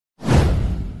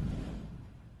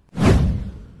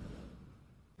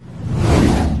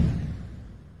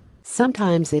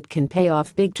Sometimes it can pay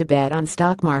off big to bet on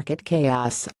stock market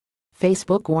chaos.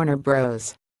 Facebook Warner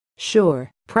Bros.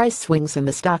 Sure, price swings in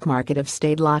the stock market have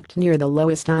stayed locked near the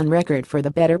lowest on record for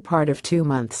the better part of 2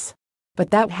 months.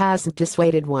 But that hasn't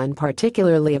dissuaded one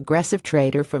particularly aggressive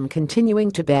trader from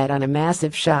continuing to bet on a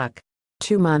massive shock.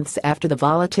 2 months after the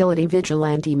volatility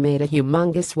vigilante made a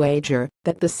humongous wager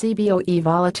that the CBOE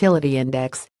Volatility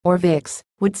Index, or VIX,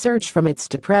 would surge from its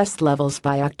depressed levels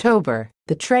by October,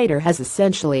 the trader has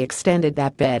essentially extended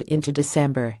that bet into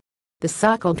December. The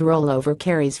so-called rollover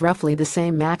carries roughly the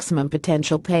same maximum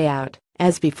potential payout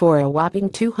as before, a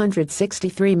whopping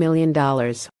 $263 million.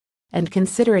 And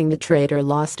considering the trader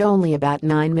lost only about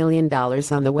 $9 million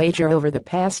on the wager over the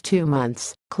past 2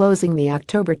 months, closing the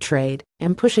October trade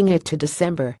and pushing it to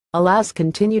December allows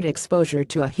continued exposure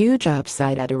to a huge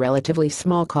upside at a relatively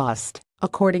small cost,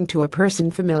 according to a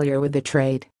person familiar with the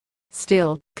trade.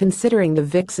 Still, considering the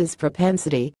VIX's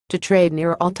propensity to trade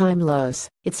near all-time lows,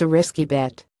 it's a risky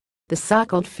bet. The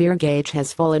so-called fear gauge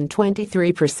has fallen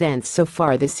 23% so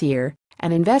far this year,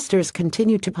 and investors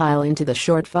continue to pile into the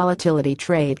short volatility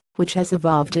trade, which has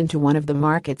evolved into one of the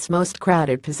market's most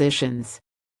crowded positions.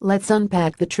 Let's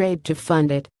unpack the trade to fund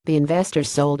it. The investor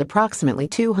sold approximately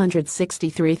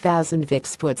 263,000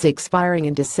 VIX puts expiring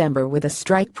in December with a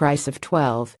strike price of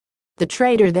 12. The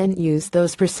trader then used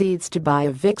those proceeds to buy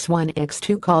a VIX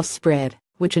 1x2 call spread,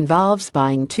 which involves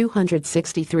buying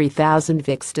 263,000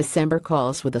 VIX December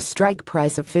calls with a strike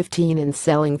price of 15 and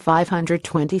selling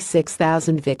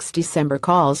 526,000 VIX December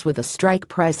calls with a strike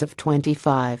price of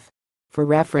 25. For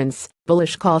reference,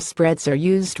 bullish call spreads are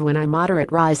used when a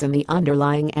moderate rise in the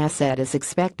underlying asset is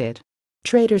expected.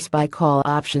 Traders buy call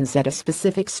options at a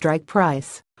specific strike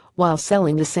price, while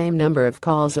selling the same number of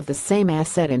calls of the same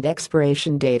asset and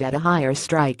expiration date at a higher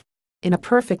strike. In a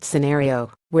perfect scenario,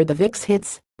 where the VIX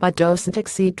hits but doesn't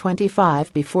exceed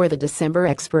 25 before the December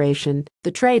expiration,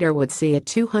 the trader would see a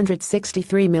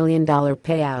 $263 million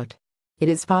payout. It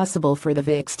is possible for the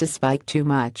VIX to spike too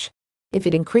much. If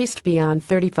it increased beyond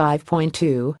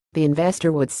 35.2, the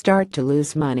investor would start to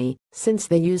lose money, since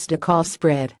they used a call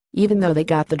spread, even though they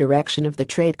got the direction of the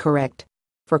trade correct.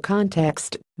 For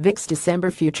context, VIX December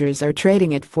futures are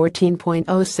trading at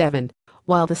 14.07,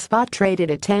 while the spot traded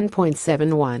at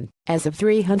 10.71 as of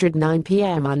 3:09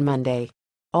 p.m. on Monday.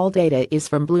 All data is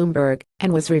from Bloomberg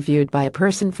and was reviewed by a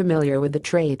person familiar with the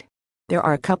trade. There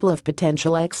are a couple of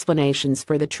potential explanations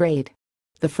for the trade.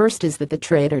 The first is that the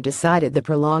trader decided the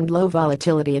prolonged low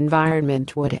volatility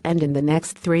environment would end in the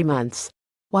next 3 months.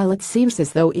 While it seems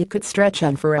as though it could stretch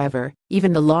on forever,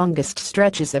 even the longest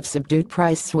stretches of subdued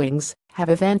price swings have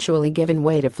eventually given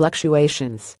way to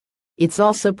fluctuations. It's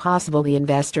also possible the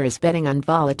investor is betting on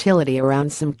volatility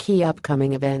around some key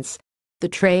upcoming events. The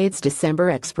trade's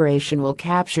December expiration will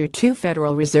capture 2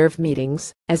 Federal Reserve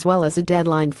meetings, as well as a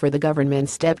deadline for the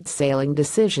government's debt ceiling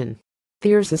decision.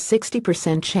 There's a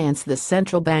 60% chance the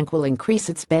central bank will increase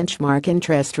its benchmark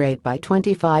interest rate by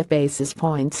 25 basis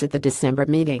points at the December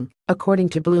meeting, according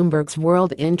to Bloomberg's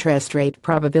World Interest Rate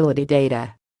Probability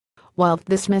data. While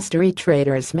this mystery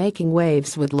trader is making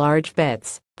waves with large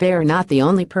bets, they are not the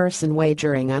only person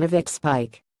wagering on a VIX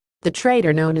spike. The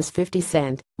trader known as 50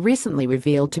 Cent, recently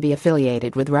revealed to be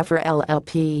affiliated with Ruffer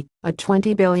LLP, a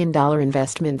 $20 billion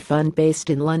investment fund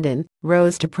based in London,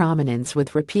 rose to prominence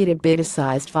with repeated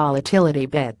beta-sized volatility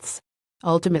bets.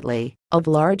 Ultimately, a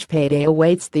large payday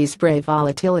awaits these brave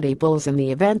volatility bulls in the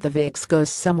event the VIX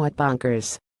goes somewhat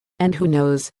bonkers. And who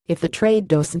knows, if the trade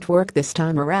doesn't work this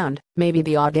time around, maybe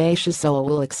the audacious soul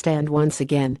will extend once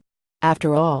again.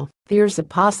 After all, there's a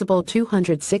possible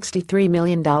 $263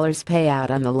 million payout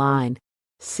on the line.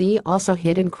 See also,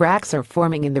 hidden cracks are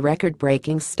forming in the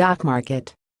record-breaking stock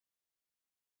market.